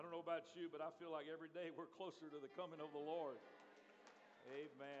about you, but I feel like every day we're closer to the coming of the Lord.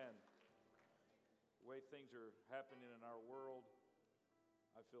 Amen. The way things are happening in our world,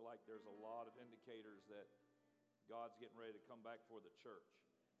 I feel like there's a lot of indicators that God's getting ready to come back for the church.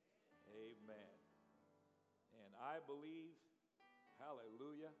 Amen. And I believe,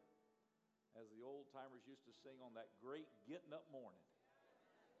 hallelujah, as the old timers used to sing on that great getting up morning.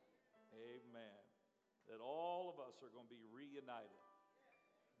 Amen. That all of us are going to be reunited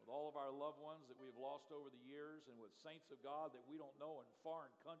with all of our loved ones that we've lost over the years and with saints of God that we don't know in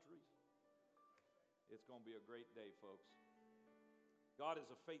foreign countries. It's going to be a great day, folks. God is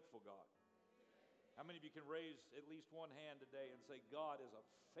a faithful God. How many of you can raise at least one hand today and say, God is a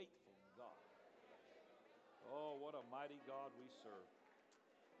faithful God? Oh, what a mighty God we serve.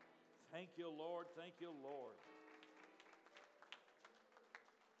 Thank you, Lord. Thank you, Lord.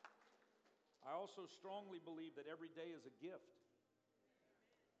 I also strongly believe that every day is a gift.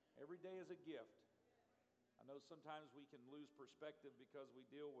 Every day is a gift. I know sometimes we can lose perspective because we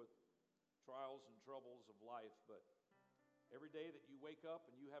deal with trials and troubles of life, but every day that you wake up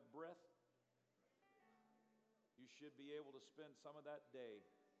and you have breath, you should be able to spend some of that day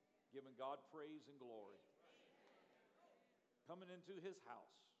giving God praise and glory, coming into His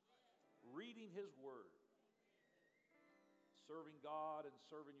house, reading His Word, serving God and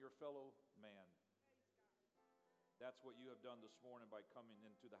serving your fellow man. That's what you have done this morning by coming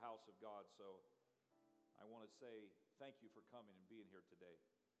into the house of God. So I want to say thank you for coming and being here today.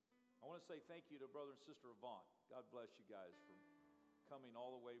 I want to say thank you to Brother and Sister Avant. God bless you guys for coming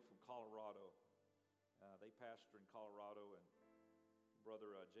all the way from Colorado. They pastor in Colorado, and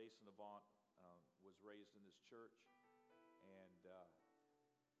Brother Jason Avant was raised in this church. And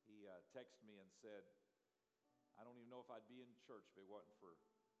he texted me and said, I don't even know if I'd be in church if it wasn't for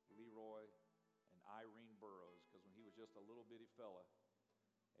Leroy and Irene Burroughs, because when he was just a little bitty fella,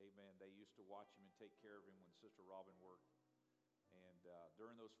 amen, they used to watch him and take care of him when Sister Robin worked. And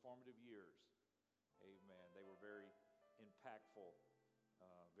during those formative years, amen, they were very impactful,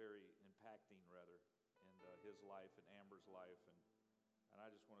 very impacting rather, in his life and Amber's life. And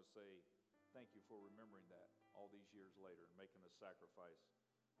I just want to say thank you for remembering that all these years later and making the sacrifice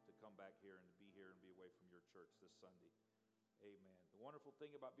to come back here and to be here and be away from your church this Sunday. Amen. The wonderful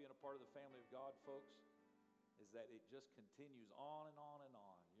thing about being a part of the family of God, folks, is that it just continues on and on and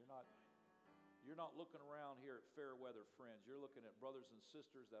on. You're not looking around here at fair weather friends. You're looking at brothers and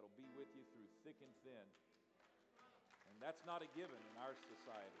sisters that'll be with you through thick and thin. And that's not a given in our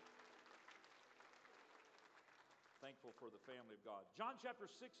society. Thankful for the family of God. John chapter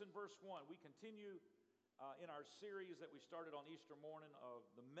 6 and verse 1. We continue in our series that we started on Easter morning of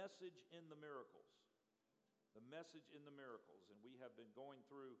the message in the miracles. The message in the miracles. And we have been going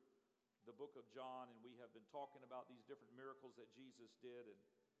through the book of John, and we have been talking about these different miracles that Jesus did.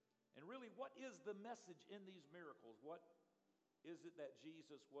 And really, what is the message in these miracles? What is it that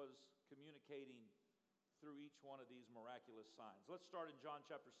Jesus was communicating through each one of these miraculous signs? Let's start in John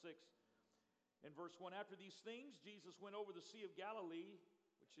chapter 6 and verse 1. After these things, Jesus went over the Sea of Galilee,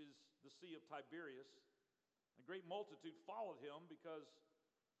 which is the Sea of Tiberias. A great multitude followed him because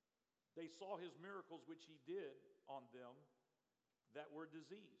they saw his miracles which he did on them that were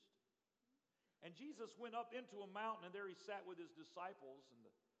diseased. And Jesus went up into a mountain, and there he sat with his disciples, and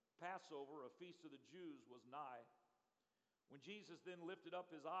the Passover, a feast of the Jews, was nigh. When Jesus then lifted up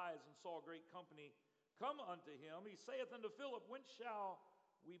his eyes and saw a great company come unto him, he saith unto Philip, Whence shall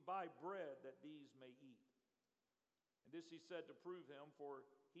we buy bread that these may eat? And this he said to prove him, for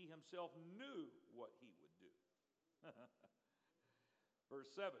he himself knew what he would do.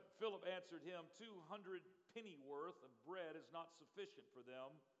 Verse 7, Philip answered him, 200 pennyworth of bread is not sufficient for them,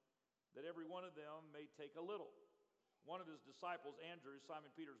 that every one of them may take a little. One of his disciples, Andrew,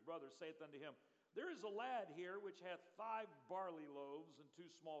 Simon Peter's brother, saith unto him, There is a lad here which hath 5 barley loaves and 2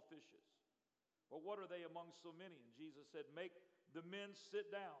 small fishes. But what are they among so many? And Jesus said, Make the men sit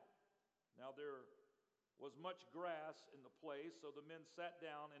down. Now there was much grass in the place, so the men sat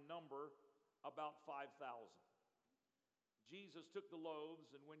down in number about 5,000. Jesus took the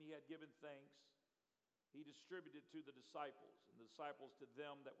loaves, and when he had given thanks, he distributed to the disciples, and the disciples to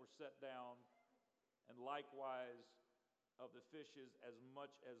them that were set down, and likewise of the fishes as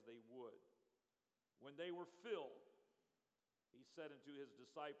much as they would. When they were filled, he said unto his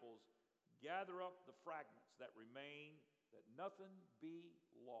disciples, Gather up the fragments that remain, that nothing be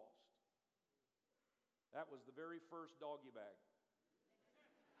lost. That was the very first doggy bag.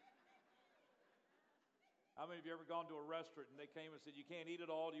 How many of you ever gone to a restaurant and they came and said, You can't eat it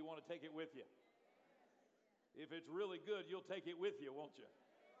all, do you want to take it with you? If it's really good, you'll take it with you, won't you?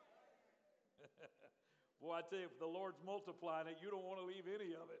 Boy, I tell you, if the Lord's multiplying it, you don't want to leave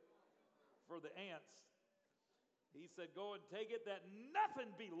any of it. for the ants. He said, go and take it that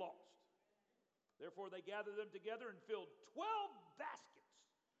nothing be lost. Therefore they gathered them together and filled 12 baskets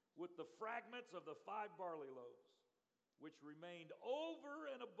with the fragments of the 5 barley loaves, which remained over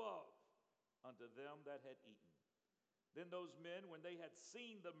and above unto them that had eaten. Then those men, when they had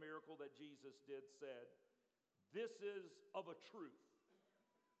seen the miracle that Jesus did, said, this is of a truth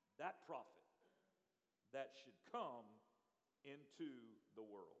that prophet that should come into the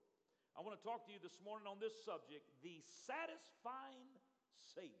world. I want to talk to you this morning on this subject, the satisfying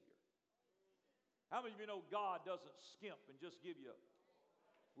Savior. How many of you know God doesn't skimp and just give you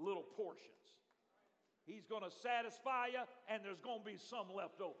little portions? He's going to satisfy you, and there's going to be some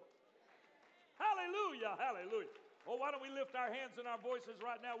left over. Hallelujah, hallelujah. Well, why don't we lift our hands and our voices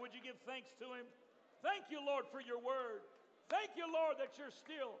right now? Would you give thanks to Him? Thank you, Lord, for your word. Thank you, Lord, that you're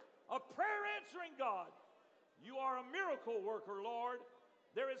still a prayer-answering God. You are a miracle worker, Lord.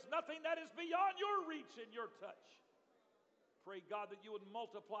 There is nothing that is beyond your reach and your touch. Pray, God, that you would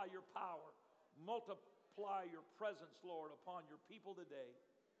multiply your power, multiply your presence, Lord, upon your people today.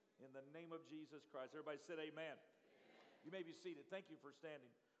 In the name of Jesus Christ. Everybody said amen. You may be seated. Thank you for standing.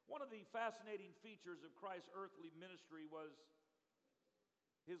 One of the fascinating features of Christ's earthly ministry was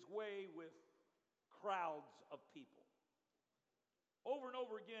his way with crowds of people. Over and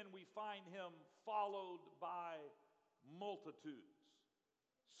over again, we find him followed by multitudes,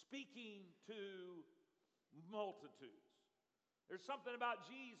 speaking to multitudes. There's something about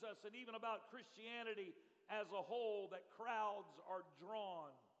Jesus and even about Christianity as a whole that crowds are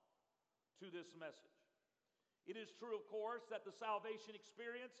drawn to this message. It is true, of course, that the salvation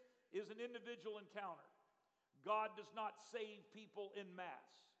experience is an individual encounter. God does not save people en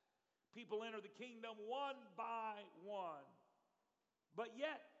masse. People enter the kingdom one by one. But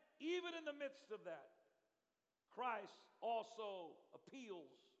yet, even in the midst of that, Christ also appeals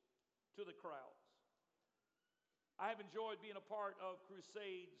to the crowds. I have enjoyed being a part of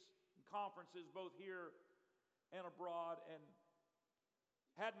crusades and conferences both here and abroad, and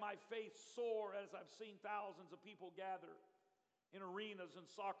had my faith soar as I've seen thousands of people gather in arenas and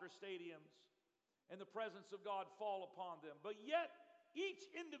soccer stadiums and the presence of God fall upon them. But yet, each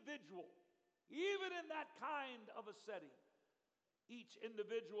individual, even in that kind of a setting, each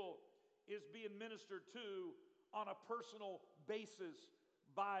individual is being ministered to on a personal basis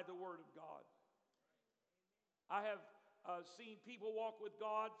by the Word of God. I have seen people walk with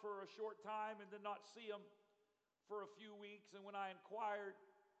God for a short time and then not see Him for a few weeks, and when I inquired,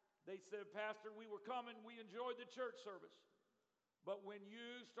 they said, Pastor, we were coming, we enjoyed the church service, but when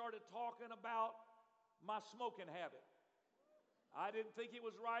you started talking about my smoking habit, I didn't think it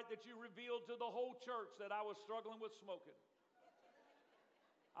was right that you revealed to the whole church that I was struggling with smoking.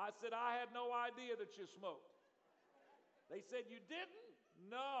 I said, I had no idea that you smoked. They said, you didn't?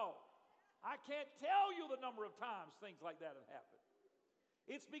 No. I can't tell you the number of times things like that have happened.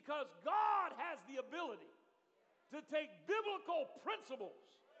 It's because God has the ability to take biblical principles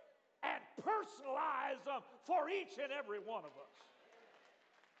and personalize them for each and every one of us.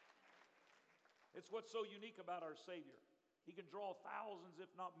 It's what's so unique about our Savior. He can draw thousands,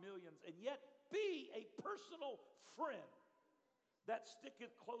 if not millions, and yet be a personal friend that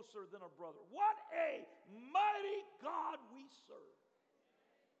sticketh closer than a brother. What a mighty God we serve.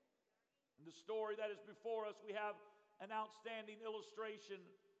 In the story that is before us, we have an outstanding illustration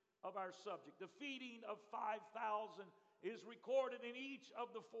of our subject. The feeding of 5,000 is recorded in each of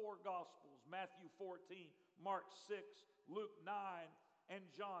the 4 Gospels, Matthew 14, Mark 6, Luke 9, and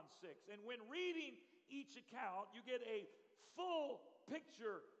John 6. And when reading each account, you get a full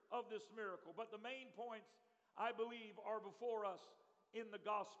picture of this miracle. But the main points, I believe, are before us in the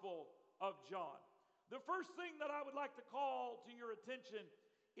Gospel of John. The first thing that I would like to call to your attention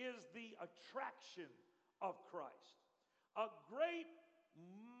is the attraction of Christ. A great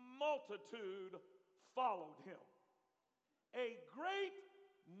multitude followed him. A great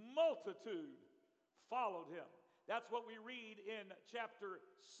multitude followed him. That's what we read in chapter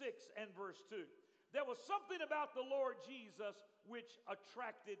 6 and verse 2. There was something about the Lord Jesus which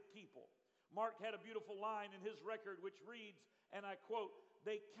attracted people. Mark had a beautiful line in his record which reads, and I quote,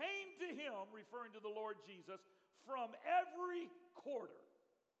 "They came to him," referring to the Lord Jesus, "from every quarter."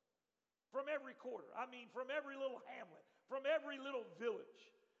 From every quarter. I mean, from every little hamlet, from every little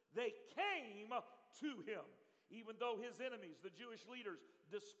village. They came to him, even though his enemies, the Jewish leaders,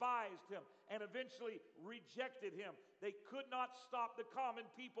 despised him and eventually rejected him. They could not stop the common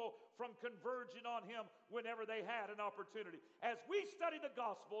people from converging on him whenever they had an opportunity. As we study the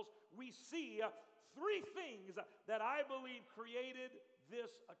Gospels, we see 3 things that I believe created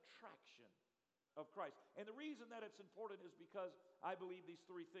this attraction of Christ. And the reason that it's important is because I believe these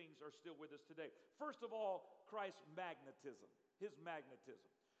three things are still with us today. First of all, Christ's magnetism, his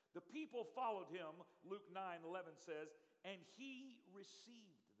magnetism. The people followed him, Luke 9:11 says, and he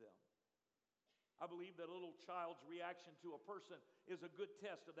received them. I believe that a little child's reaction to a person is a good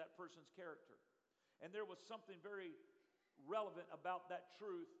test of that person's character. And there was something very relevant about that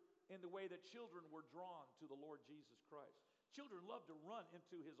truth in the way that children were drawn to the Lord Jesus Christ. Children love to run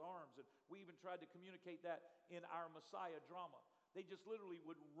into his arms, and we even tried to communicate that in our Messiah drama. They just literally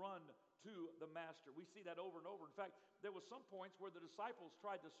would run to the master. We see that over and over. In fact, there was some points where the disciples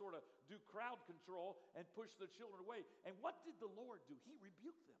tried to sort of do crowd control and push the children away. And what did the Lord do? He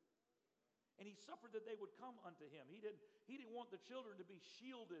rebuked them. And he suffered that they would come unto him. He didn't want the children to be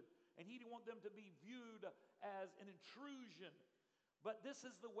shielded, and he didn't want them to be viewed as an intrusion. But this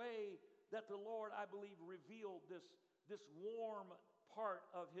is the way that the Lord, I believe, revealed this warm part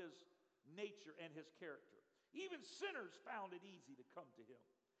of his nature and his character. Even sinners found it easy to come to him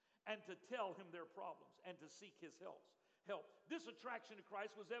and to tell him their problems and to seek his help. This attraction to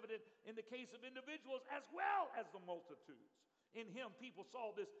Christ was evident in the case of individuals as well as the multitudes. In him, people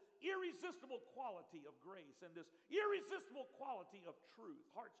saw this irresistible quality of grace and this irresistible quality of truth.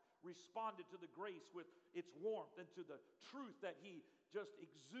 Hearts responded to the grace with its warmth and to the truth that he just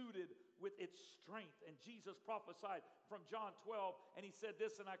exuded with its strength. And Jesus prophesied from John 12, and he said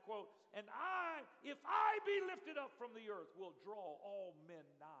this, and I quote, "And I, if I be lifted up from the earth, will draw all men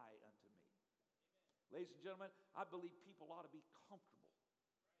nigh unto me." Ladies and gentlemen, I believe people ought to be comfortable.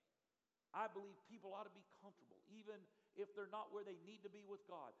 I believe people ought to be comfortable, even if they're not where they need to be with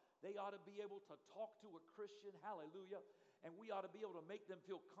God. They ought to be able to talk to a Christian, hallelujah, and we ought to be able to make them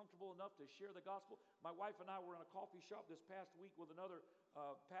feel comfortable enough to share the gospel. My wife and I were in a coffee shop this past week with another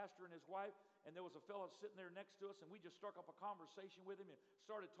pastor and his wife, and there was a fellow sitting there next to us, and we just struck up a conversation with him and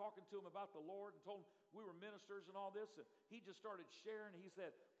started talking to him about the Lord and told him we were ministers and all this, and he just started sharing. He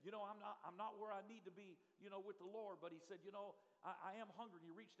said, I'm not where I need to be, with the Lord, but he said, I am hungry. And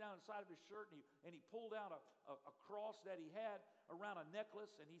he reached down inside of his shirt and he pulled out a cross that he had around a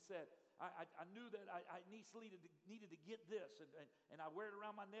necklace, and he said, I knew that I needed to get this, and I wear it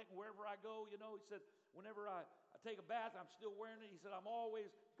around my neck wherever I go. He said, whenever I take a bath, I'm still wearing it. He said, I'm always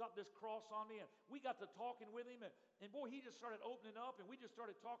got this cross on me. And we got to talking with him, and boy, he just started opening up, and we just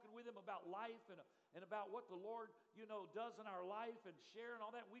started talking with him about life and about what the Lord, does in our life and sharing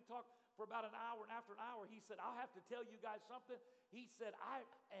all that. We talked for about an hour, and after an hour, he said, I'll have to tell you guys something. He said, I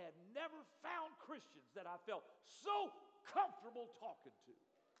had never found Christians that I felt so comfortable talking to.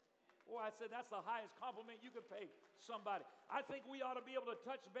 Boy, I said, that's the highest compliment you could pay somebody. I think we ought to be able to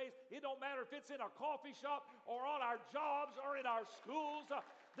touch base. It don't matter if it's in a coffee shop or on our jobs or in our schools.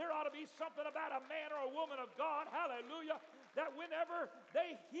 There ought to be something about a man or a woman of God, hallelujah, that whenever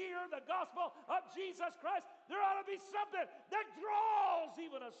they hear the gospel of Jesus Christ, there ought to be something that draws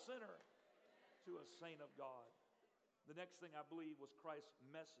even a sinner to a saint of God. The next thing I believe was Christ's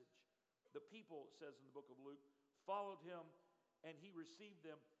message. The people, it says in the book of Luke, followed him, and he received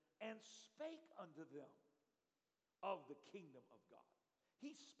them and spake unto them of the kingdom of God.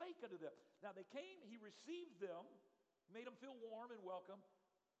 He spake unto them. Now they came, he received them, made them feel warm and welcome,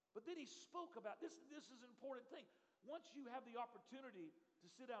 but then he spoke about this. This is an important thing. Once you have the opportunity to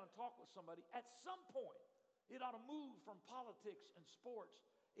sit down and talk with somebody, at some point, it ought to move from politics and sports.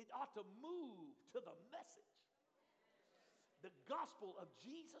 It ought to move to the message, the gospel of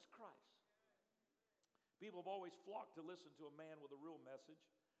Jesus Christ. People have always flocked to listen to a man with a real message.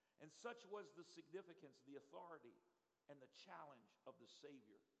 And such was the significance, the authority, and the challenge of the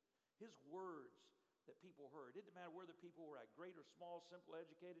Savior. His words that people heard, it didn't matter where the people were at, great or small, simple,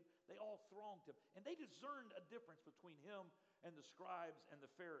 educated, they all thronged him. And they discerned a difference between him and the scribes and the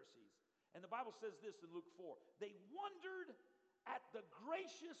Pharisees. And the Bible says this in Luke 4, they wondered at the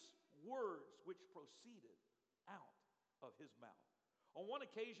gracious words which proceeded out of his mouth. On one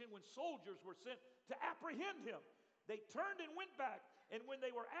occasion, when soldiers were sent to apprehend him, they turned and went back, and when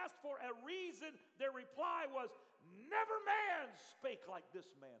they were asked for a reason, their reply was, never man spake like this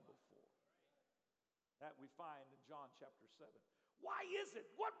man before. That we find in John chapter 7. Why is it?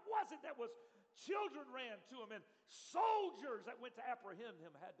 What was it that was children ran to him and soldiers that went to apprehend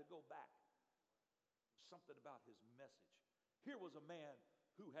him had to go back? Something about his message. Here was a man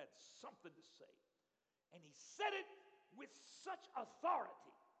who had something to say, and he said it with such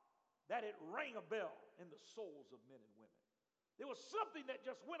authority that it rang a bell in the souls of men and women. There was something that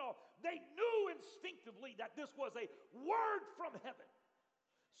just went off. They knew instinctively that this was a word from heaven,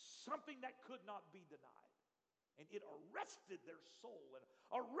 something that could not be denied. And it arrested their soul and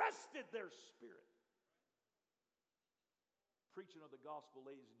arrested their spirit. Preaching of the gospel,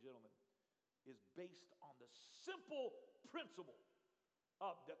 ladies and gentlemen, is based on the simple principle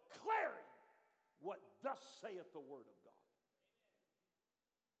of declaring what thus saith the Word of God.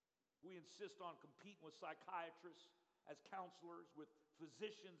 We insist on competing with psychiatrists as counselors, with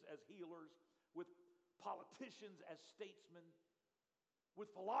physicians as healers, with politicians as statesmen, with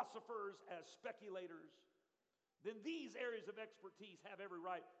philosophers as speculators. Then these areas of expertise have every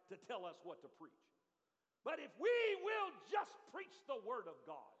right to tell us what to preach. But if we will just preach the Word of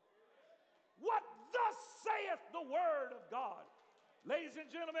God, what thus saith the Word of God, ladies and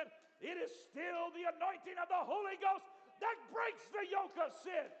gentlemen, it is still the anointing of the Holy Ghost that breaks the yoke of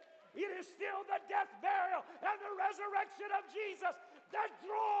sin. It is still the death, burial, and the resurrection of Jesus that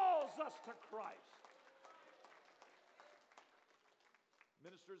draws us to Christ.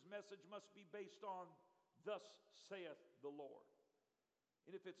 Minister's message must be based on thus saith the Lord.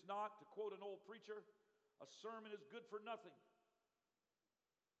 And if it's not, to quote an old preacher, a sermon is good for nothing.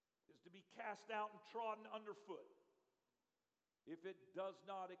 It is to be cast out and trodden underfoot if it does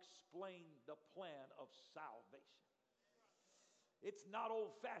not explain the plan of salvation. It's not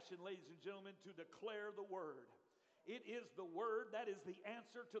old-fashioned, ladies and gentlemen, to declare the Word. It is the Word that is the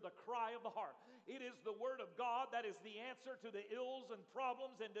answer to the cry of the heart. It is the Word of God that is the answer to the ills and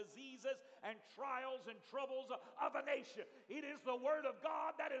problems and diseases and trials and troubles of a nation. It is the Word of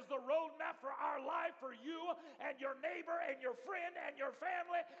God that is the roadmap for our life, for you and your neighbor and your friend and your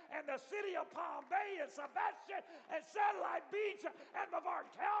family and the city of Palm Bay and Sebastian and Satellite Beach and Brevard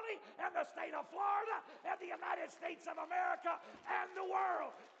County and the state of Florida and the United States of America and the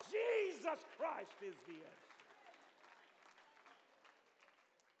world. Jesus Christ is the answer.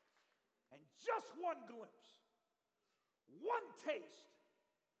 And just one glimpse, one taste,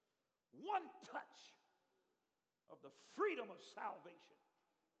 one touch of the freedom of salvation,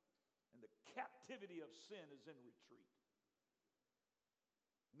 and the captivity of sin is in retreat.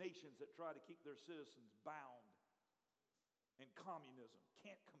 Nations that try to keep their citizens bound in communism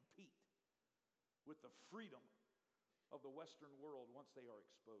can't compete with the freedom of the Western world once they are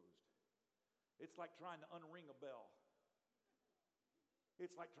exposed. It's like trying to unring a bell.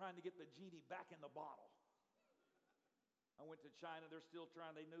 It's like trying to get the genie back in the bottle. I went to China. They're still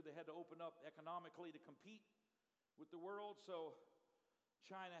trying. They knew they had to open up economically to compete with the world. So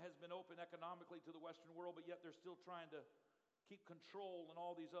China has been open economically to the Western world, but yet they're still trying to keep control in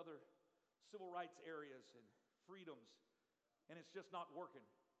all these other civil rights areas and freedoms. And it's just not working.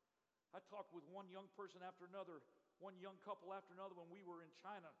 I talked with one young person after another, one young couple after another when we were in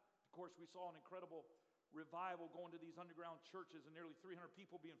China. Of course, we saw an incredible revival going to these underground churches and nearly 300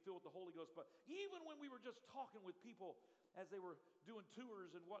 people being filled with the Holy Ghost. But even when we were just talking with people as they were doing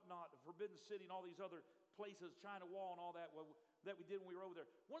tours and whatnot, Forbidden City and all these other places, China Wall and all that, that we did when we were over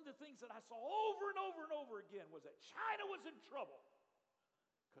there, one of the things that I saw over and over and over again was that China was in trouble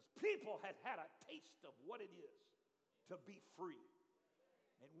because people had had a taste of what it is to be free.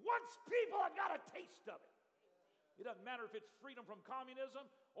 And once people have got a taste of it, it doesn't matter if it's freedom from communism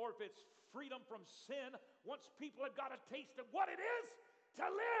or if it's freedom from sin. Once people have got a taste of what it is to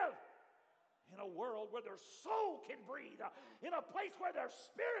live in a world where their soul can breathe, in a place where their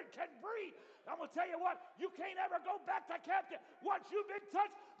spirit can breathe, I'm going to tell you what, you can't ever go back to captivity. Once you've been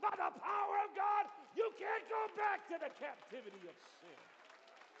touched by the power of God, you can't go back to the captivity of sin.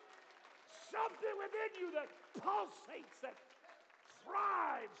 Something within you that pulsates, that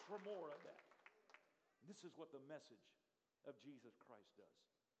thrives for more of that. This is what the message of Jesus Christ does.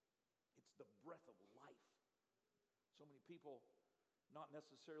 It's the breath of life. So many people, not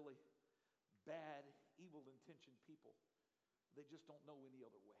necessarily bad, evil-intentioned people, they just don't know any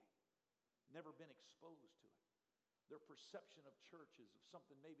other way. Never been exposed to it. Their perception of church is of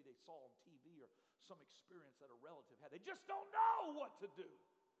something maybe they saw on TV or some experience that a relative had. They just don't know what to do.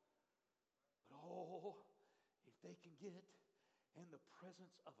 But oh, if they can get in the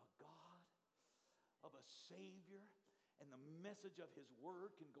presence of a God, of a Savior, and the message of His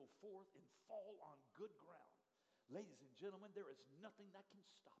Word can go forth and fall on good ground. Ladies and gentlemen, there is nothing that can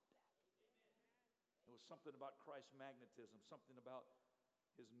stop that. There was something about Christ's magnetism, something about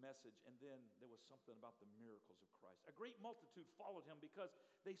His message, and then there was something about the miracles of Christ. A great multitude followed Him because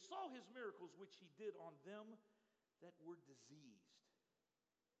they saw His miracles which He did on them that were diseased.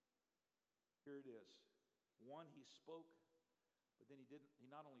 Here it is. One, He spoke, but then He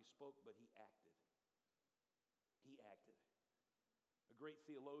not only spoke, but He acted. He acted. A great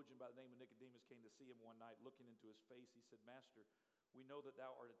theologian by the name of Nicodemus came to see Him one night. Looking into His face, he said, "Master, we know that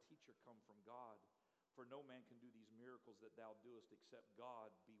Thou art a teacher come from God, for no man can do these miracles that Thou doest except God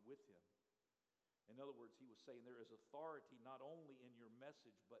be with him." In other words, he was saying there is authority not only in your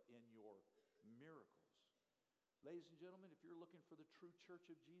message, but in your miracles. Ladies and gentlemen, if you're looking for the true church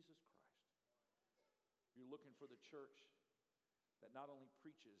of Jesus Christ, you're looking for the church that not only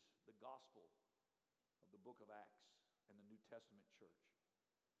preaches the gospel of the book of Acts and the New Testament church,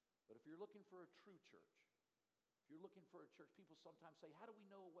 but if you're looking for a true church, if you're looking for a church, people sometimes say, how do we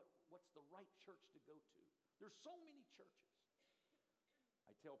know what's the right church to go to? There's so many churches.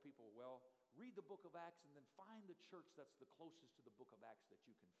 I tell people, well, read the book of Acts and then find the church that's the closest to the book of Acts that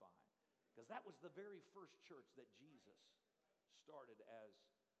you can find. Because that was the very first church that Jesus started as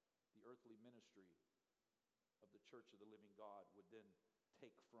the earthly ministry of the Church of the Living God would then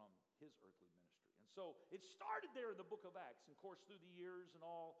take from his earthly ministry. And so it started there in the book of Acts. And of course, through the years and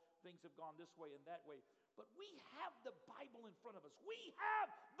all, things have gone this way and that way. But we have the Bible in front of us. We have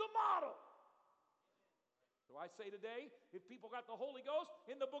the model. So I say today, if people got the Holy Ghost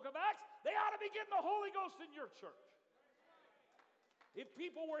in the book of Acts, they ought to be getting the Holy Ghost in your church. If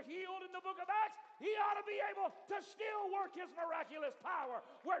people were healed in the book of Acts, he ought to be able to still work his miraculous power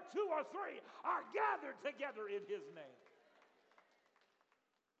where 2 or 3 are gathered together in his name.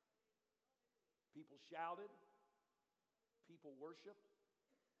 People shouted, people worshiped,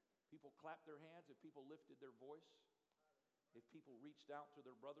 people clapped their hands, if people lifted their voice, if people reached out to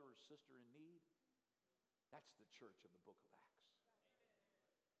their brother or sister in need. That's the church of the book of Acts.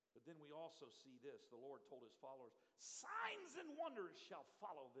 But then we also see this. The Lord told his followers, signs and wonders shall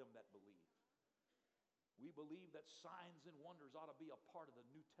follow them that believe. We believe that signs and wonders ought to be a part of the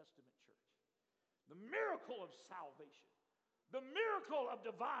New Testament church. The miracle of salvation, the miracle of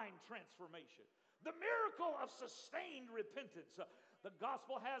divine transformation, the miracle of sustained repentance. The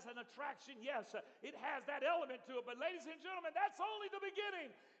gospel has an attraction, yes, it has that element to it, but ladies and gentlemen, that's only the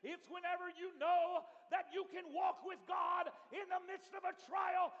beginning. It's whenever you know that you can walk with God in the midst of a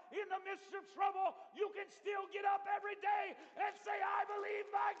trial, in the midst of trouble, you can still get up every day and say, I believe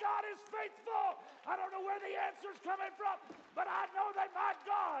my God is faithful. I don't know where the answer's coming from, but I know that my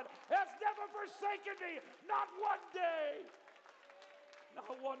God has never forsaken me, not one day,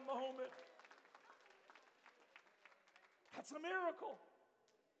 not one moment. That's a miracle.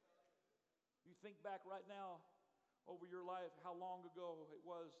 You think back right now over your life, how long ago it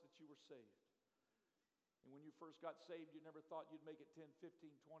was that you were saved. And when you first got saved, you never thought you'd make it 10, 15,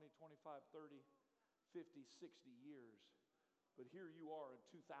 20, 25, 30, 50, 60 years. But here you are in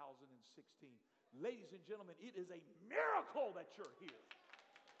 2016. Ladies and gentlemen, it is a miracle that you're here.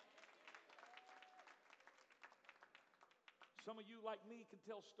 Some of you, like me, can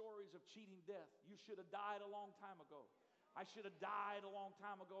tell stories of cheating death. You should have died a long time ago. I should have died a long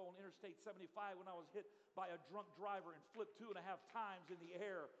time ago on Interstate 75 when I was hit by a drunk driver and flipped 2.5 times in the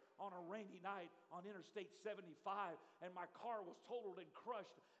air on a rainy night on Interstate 75. And my car was totaled and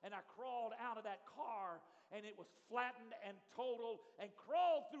crushed. And I crawled out of that car and it was flattened and totaled and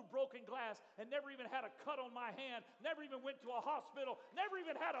crawled through broken glass and never even had a cut on my hand, never even went to a hospital, never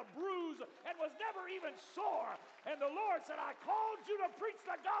even had a bruise, and was never even sore. And the Lord said, I called you to preach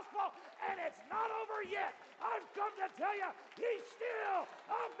the gospel and it's not over yet. I've come to tell you, he's still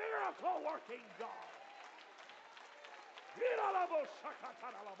a miracle working God.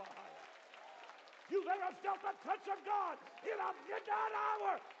 You've ever felt the touch of God in a midnight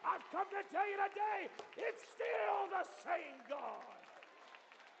hour? I've come to tell you today, it's still the same God.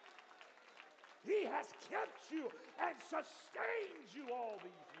 He has kept you and sustained you all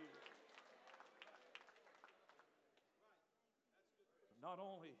these years. Not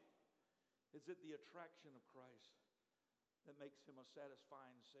only is it the attraction of Christ that makes him a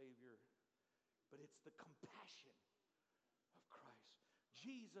satisfying Savior, but it's the compassion of Christ.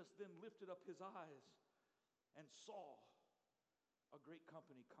 Jesus then lifted up his eyes and saw a great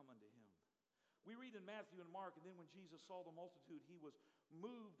company come unto him. We read in Matthew and Mark, and then when Jesus saw the multitude, he was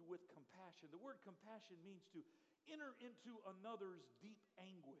moved with compassion. The word compassion means to enter into another's deep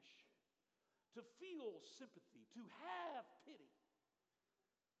anguish, to feel sympathy, to have pity.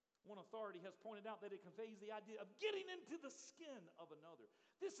 One authority has pointed out that it conveys the idea of getting into the skin of another.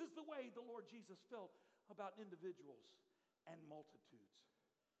 This is the way the Lord Jesus felt about individuals and multitudes,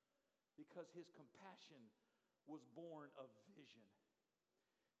 because his compassion was born of vision.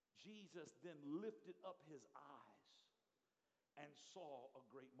 Jesus then lifted up his eyes and saw a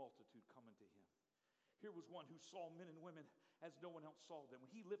great multitude coming to him. Here was one who saw men and women as no one else saw them.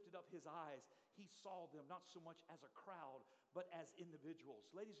 When he lifted up his eyes, he saw them not so much as a crowd, but as individuals.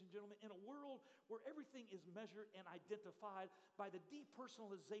 Ladies and gentlemen, in a world where everything is measured and identified by the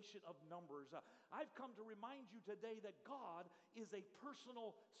depersonalization of numbers, I've come to remind you today that God is a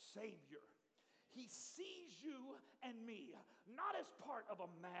personal Savior. He sees you and me, not as part of a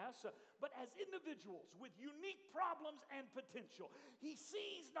mass, but as individuals with unique problems and potential. He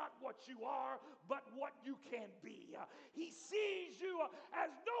sees not what you are, but what you can be. He sees you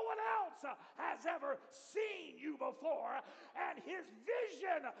as no one else has ever seen you before. And his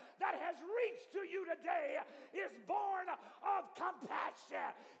vision that has reached to you today is born of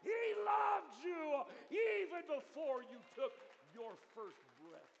compassion. He loved you even before you took your first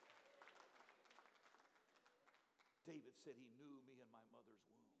breath. David said he knew me in my mother's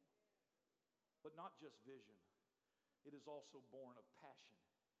womb. But not just vision. It is also born of passion.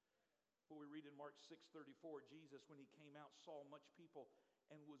 For we read in Mark 6:34, Jesus, when he came out, saw much people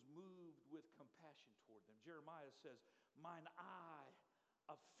and was moved with compassion toward them. Jeremiah says, mine eye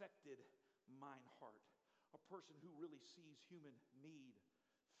affected mine heart. A person who really sees human need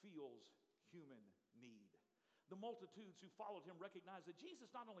feels human need. The multitudes who followed him recognized that Jesus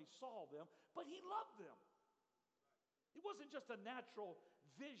not only saw them, but he loved them. It wasn't just a natural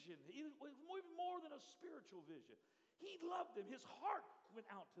vision. It was even more than a spiritual vision. He loved them. His heart went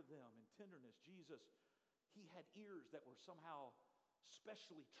out to them in tenderness. Jesus, he had ears that were somehow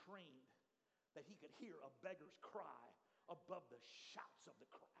specially trained that he could hear a beggar's cry above the shouts of the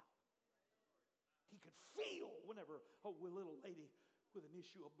crowd. He could feel whenever a little lady with an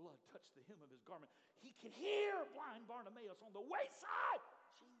issue of blood touched the hem of his garment. He could hear blind Bartimaeus on the wayside.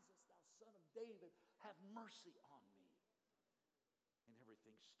 Jesus, thou son of David, have mercy on me. And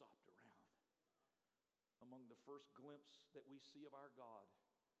everything stopped around. Among the first glimpse that we see of our God,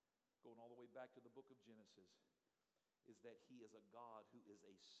 going all the way back to the book of Genesis, is that he is a God who is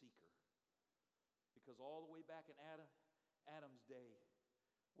a seeker. Because all the way back in Adam's day,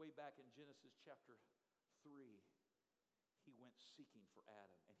 way back in Genesis chapter 3, he went seeking for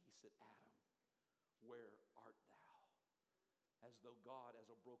Adam. And he said, Adam, where art thou? As though God,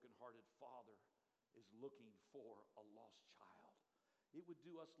 as a brokenhearted father, is looking for a lost child. It would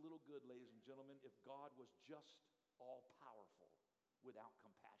do us little good, ladies and gentlemen, if God was just all-powerful without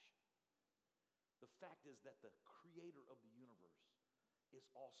compassion. The fact is that the creator of the universe is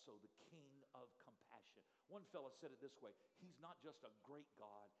also the king of compassion. One fellow said it this way, he's not just a great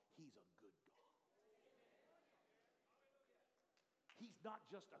God, he's a good God. He's not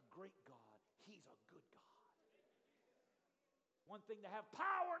just a great God, he's a good God. One thing to have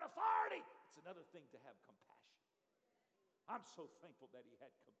power and authority, it's another thing to have compassion. I'm so thankful that he had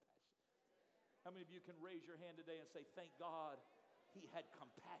compassion. How many of you can raise your hand today and say, thank God he had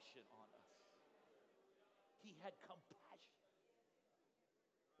compassion on us? He had compassion.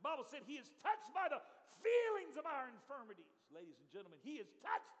 The Bible said he is touched by the feelings of our infirmities. Ladies and gentlemen, he is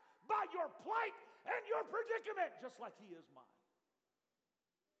touched by your plight and your predicament, just like he is mine.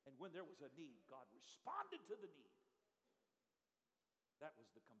 And when there was a need, God responded to the need. That was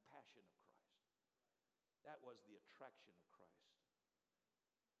the compassion of Christ. That was the attraction of Christ.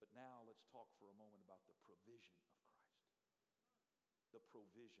 But now let's talk for a moment about the provision of Christ. The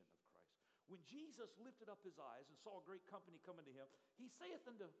provision of Christ. When Jesus lifted up his eyes and saw a great company coming to him, he saith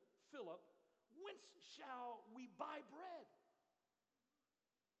unto Philip, whence shall we buy bread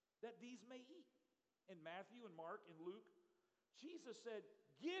that these may eat? In Matthew and Mark and Luke, Jesus said,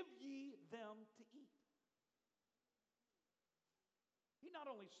 give ye them to eat. He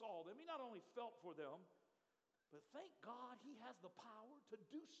not only saw them, he not only felt for them, but thank God he has the power to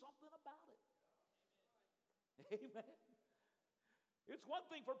do something about it. Amen. It's one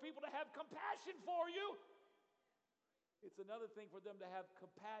thing for people to have compassion for you. It's another thing for them to have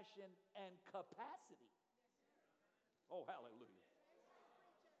compassion and capacity. Oh, hallelujah.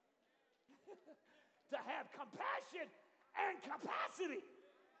 To have compassion and capacity.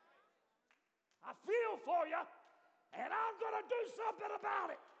 I feel for you, and I'm going to do something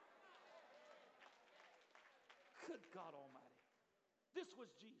about it. Good God Almighty. This was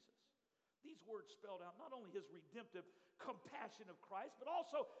Jesus. These words spelled out not only his redemptive compassion of Christ, but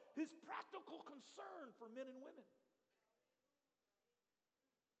also his practical concern for men and women.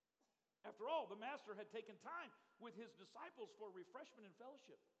 After all, the master had taken time with his disciples for refreshment and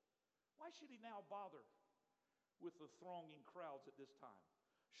fellowship. Why should he now bother with the thronging crowds at this time?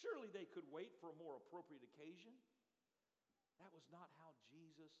 Surely they could wait for a more appropriate occasion. That was not how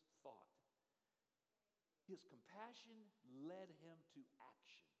Jesus thought. His compassion led him to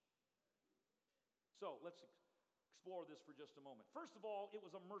action. So let's explore this for just a moment. First of all, it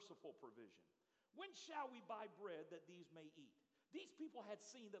was a merciful provision. When shall we buy bread that these may eat? These people had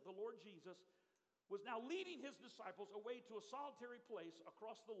seen that the Lord Jesus was now leading his disciples away to a solitary place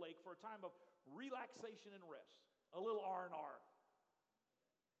across the lake for a time of relaxation and rest, a little R&R.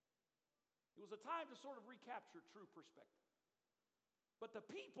 It was a time to sort of recapture true perspective. But the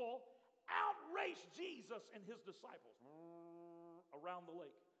people outraced Jesus and his disciples around the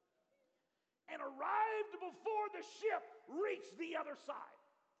lake and arrived before the ship reached the other side.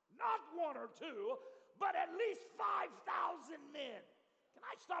 Not one or two, but at least 5,000 men. Can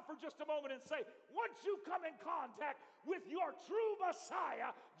I stop for just a moment and say, once you come in contact with your true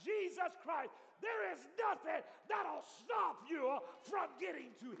Messiah, Jesus Christ, there is nothing that'll stop you from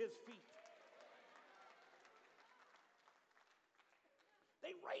getting to his feet.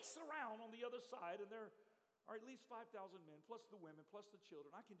 They race around on the other side, and there are at least 5,000 men, plus the women, plus the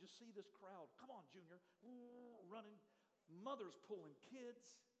children. I can just see this crowd. Come on, Junior. Running, mothers pulling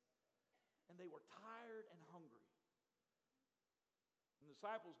kids, and they were tired and hungry. And the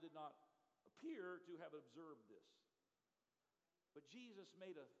disciples did not appear to have observed this. But Jesus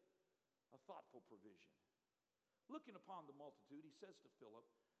made a thoughtful provision. Looking upon the multitude, he says to Philip,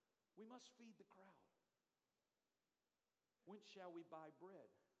 "We must feed the crowd. Whence shall we buy bread?"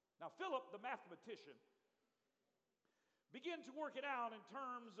 Now, Philip, the mathematician, began to work it out in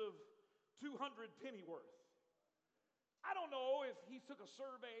terms of 200 pennyworth. I don't know if he took a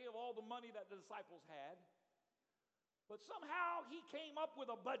survey of all the money that the disciples had, but somehow he came up with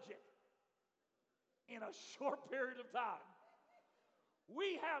a budget in a short period of time.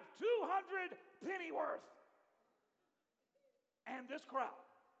 We have 200 pennyworth and this crowd.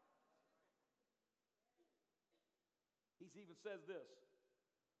 He even says this,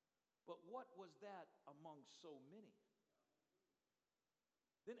 "But what was that among so many?"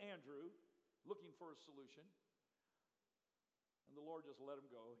 Then Andrew, looking for a solution, and the Lord just let him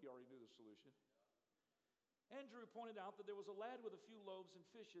go. He already knew the solution. Andrew pointed out that there was a lad with a few loaves and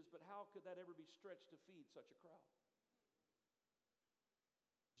fishes, but how could that ever be stretched to feed such a crowd?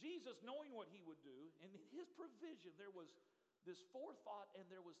 Jesus, knowing what he would do, and in his provision, there was this forethought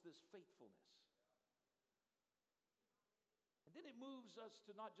and there was this faithfulness. And then it moves us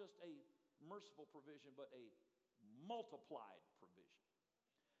to not just a merciful provision, but a multiplied provision.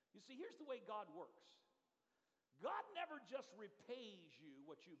 You see, here's the way God works. God never just repays you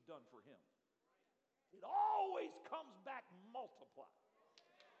what you've done for him. It always comes back multiplied.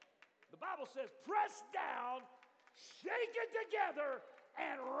 The Bible says, press down, shake it together,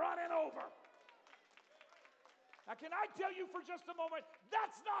 and run it over. Now, can I tell you for just a moment,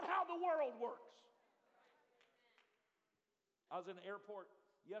 that's not how the world works. I was in the airport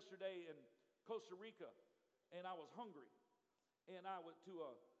yesterday in Costa Rica, and I was hungry. And I went to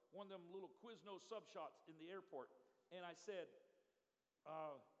one of them little Quiznos sub shops in the airport, and I said,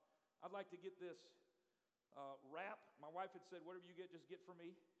 I'd like to get this wrap. My wife had said, whatever you get, just get for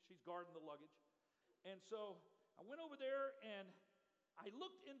me. She's guarding the luggage. And so I went over there, and I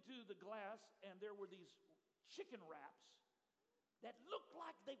looked into the glass, and there were these chicken wraps that looked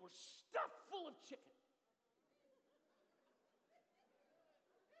like they were stuffed full of chicken.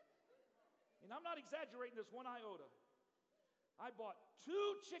 And I'm not exaggerating this one iota. I bought 2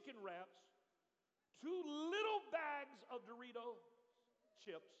 chicken wraps, 2 little bags of Dorito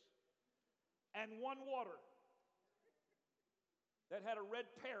chips, and 1 water that had a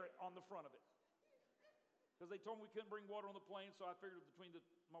red parrot on the front of it. Because they told me we couldn't bring water on the plane, so I figured between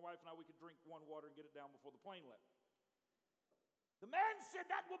my wife and I, we could drink 1 water and get it down before the plane left. The man said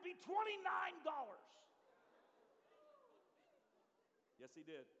that would be $29. Yes, he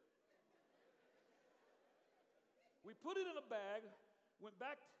did. We put it in a bag, went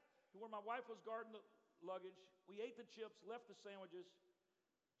back to where my wife was guarding the luggage. We ate the chips, left the sandwiches.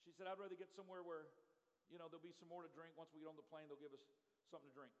 She said, I'd rather get somewhere where, there'll be some more to drink. Once we get on the plane, they'll give us something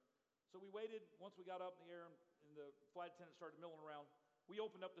to drink. So we waited. Once we got up in the air and the flight attendant started milling around, we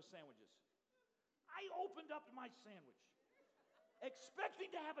opened up the sandwiches. I opened up my sandwich,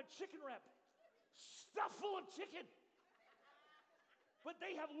 expecting to have a chicken wrap stuffed full of chicken. But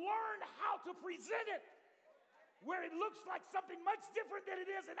they have learned how to present it where it looks like something much different than it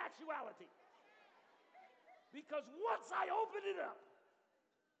is in actuality. Because once I opened it up,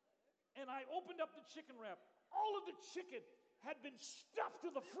 and I opened up the chicken wrap, all of the chicken had been stuffed to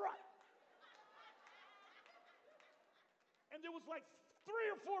the front. And there was like 3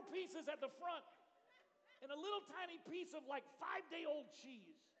 or 4 pieces at the front, and a little tiny piece of like 5-day-old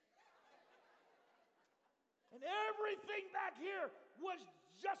cheese. And everything back here was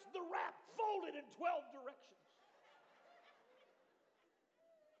just the wrap folded in 12 directions.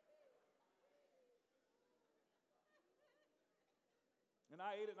 And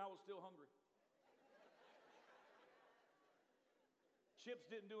I ate it and I was still hungry. Chips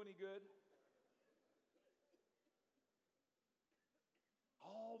didn't do any good.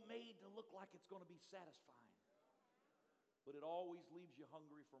 All made to look like it's going to be satisfying. But it always leaves you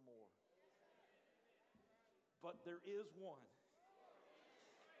hungry for more. But there is one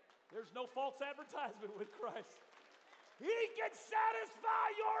There's no false advertisement with Christ. He can satisfy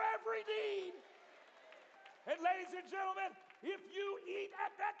your every need. And ladies and gentlemen, if you eat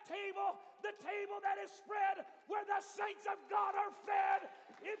at that table, the table that is spread where the saints of God are fed,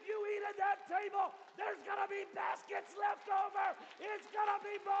 if you eat at that table, there's going to be baskets left over. It's going to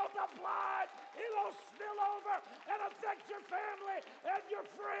be multiplied. It'll spill over and affect your family and your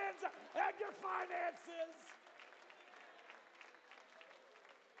friends and your finances.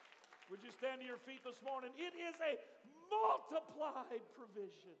 Would you stand to your feet this morning? It is a multiplied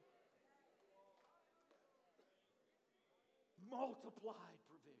provision. Multiplied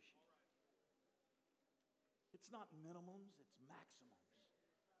provision. It's not minimums, it's maximums.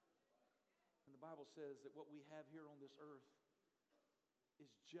 And the Bible says that what we have here on this earth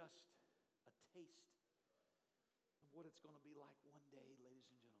is just a taste of what it's going to be like one day, ladies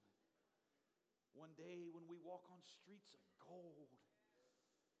and gentlemen. One day when we walk on streets of gold.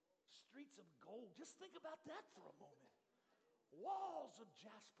 Streets of gold. Just think about that for a moment. Walls of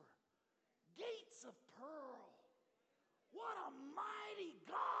jasper. Gates of pearl. What a mighty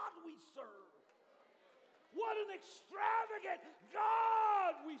God we serve. What an extravagant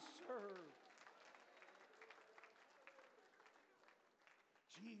God we serve.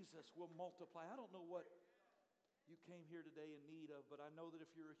 Jesus will multiply. I don't know what you came here today in need of, but I know that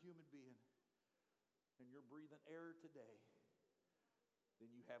if you're a human being and you're breathing air today,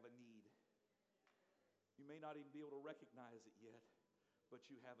 then you have a need. You may not even be able to recognize it yet,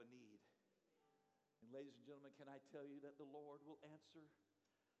 but you have a need. And ladies and gentlemen, can I tell you that the Lord will answer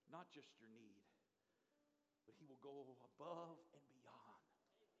not just your need, but He will go above and beyond.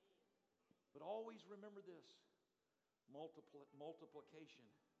 But always remember this, multiplication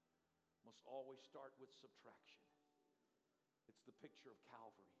must always start with subtraction. It's the picture of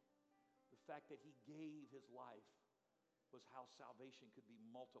Calvary. The fact that He gave His life was how salvation could be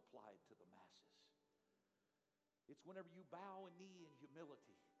multiplied to the masses. It's whenever you bow a knee in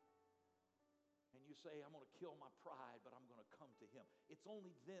humility and you say, I'm going to kill my pride, but I'm going to come to Him. It's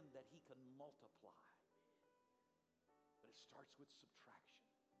only then that He can multiply. But it starts with subtraction.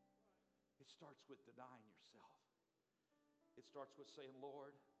 It starts with denying yourself. It starts with saying,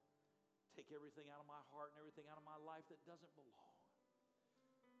 Lord, take everything out of my heart and everything out of my life that doesn't belong,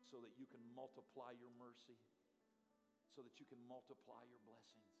 so that you can multiply your mercy, so that you can multiply your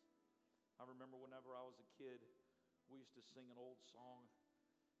blessings. I remember whenever I was a kid, we used to sing an old song,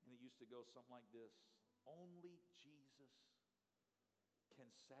 and it used to go something like this. Only Jesus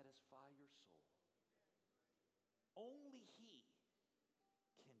can satisfy your soul. Only He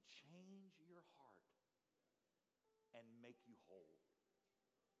can change your heart and make you whole.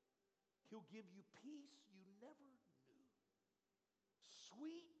 He'll give you peace you never knew.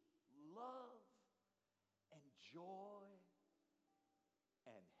 Sweet love and joy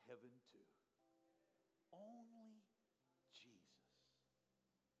and heaven too. Only Jesus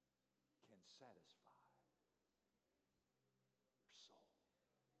can satisfy your soul.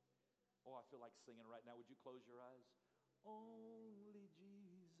 Oh, I feel like singing right now. Would you close your eyes? Only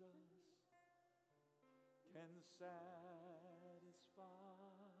Jesus can satisfy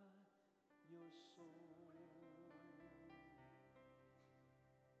your soul.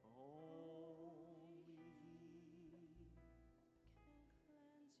 Only He can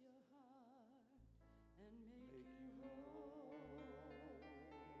cleanse your heart and make you whole.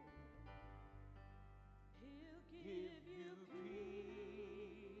 He'll give you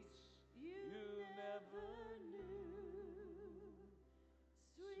peace you never knew,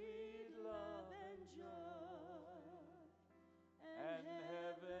 sweet love and joy and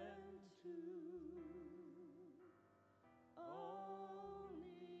heaven too.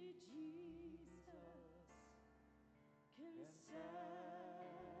 Only Jesus can satisfy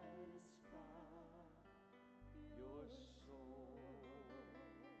your soul.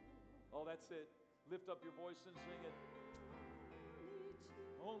 Oh, that's it. Lift up your voice and sing it.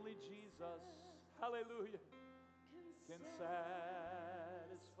 Only Jesus, hallelujah, can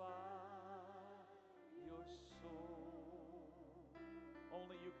satisfy your soul.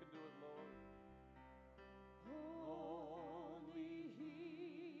 Only you can do it, Lord. Only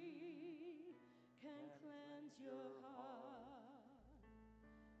He can cleanse your heart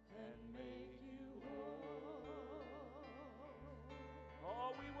and make you whole.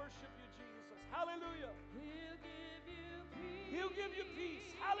 Oh, we worship you, Jesus. Hallelujah. He'll give you peace. He'll give you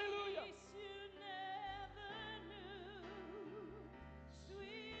peace. Hallelujah. You never knew.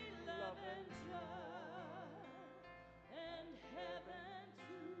 Sweet love and joy and heaven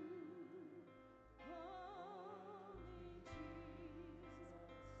too. Only Jesus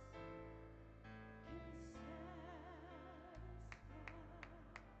can satisfy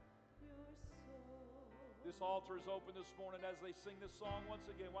This altar is open this morning as they sing this song once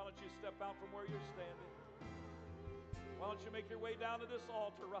again. Why don't you step out from where you're standing? Why don't you make your way down to this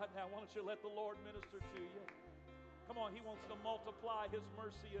altar right now? Why don't you let the Lord minister to you? Come on, He wants to multiply His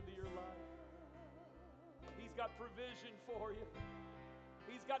mercy into your life. He's got provision for you.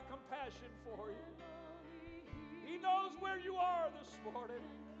 He's got compassion for you. He knows where you are this morning.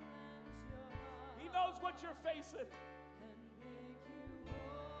 He knows what you're facing.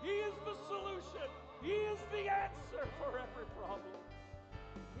 He is the solution. He is the answer for every problem.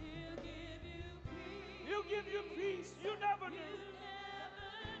 He'll give you peace you never knew.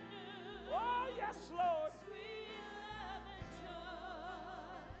 Oh, yes, Lord.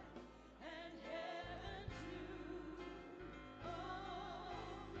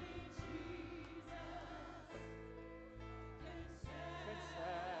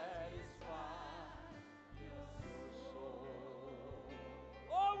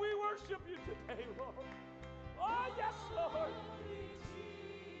 Worship you today, Lord. Oh, yes, Lord.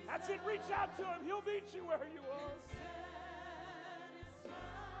 That's it. Reach out to Him. He'll meet you where you are.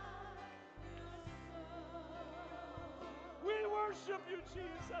 We worship you,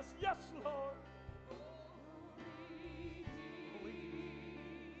 Jesus. Yes, Lord.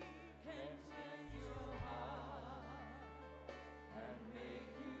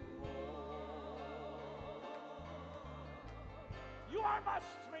 You are my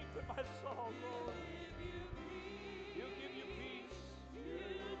strength and my soul, Lord.